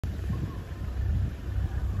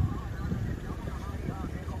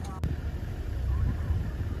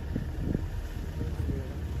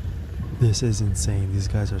This is insane. These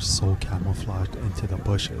guys are so camouflaged into the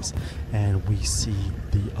bushes, and we see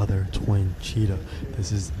the other twin cheetah.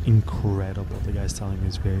 This is incredible. The guy's telling me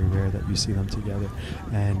it's very rare that you see them together,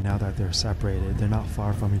 and now that they're separated, they're not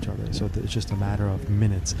far from each other, so it's just a matter of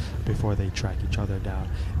minutes before they track each other down,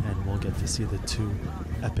 and we'll get to see the two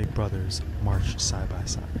epic brothers march side by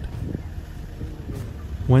side.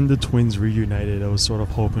 When the twins reunited, I was sort of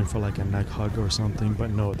hoping for like a neck hug or something,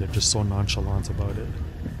 but no, they're just so nonchalant about it.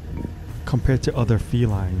 Compared to other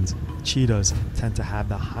felines, cheetahs tend to have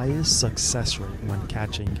the highest success rate when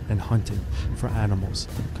catching and hunting for animals.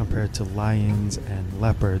 Compared to lions and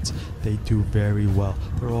leopards, they do very well.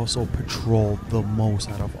 They're also patrol the most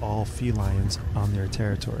out of all felines on their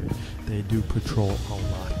territory. They do patrol a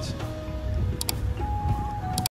lot.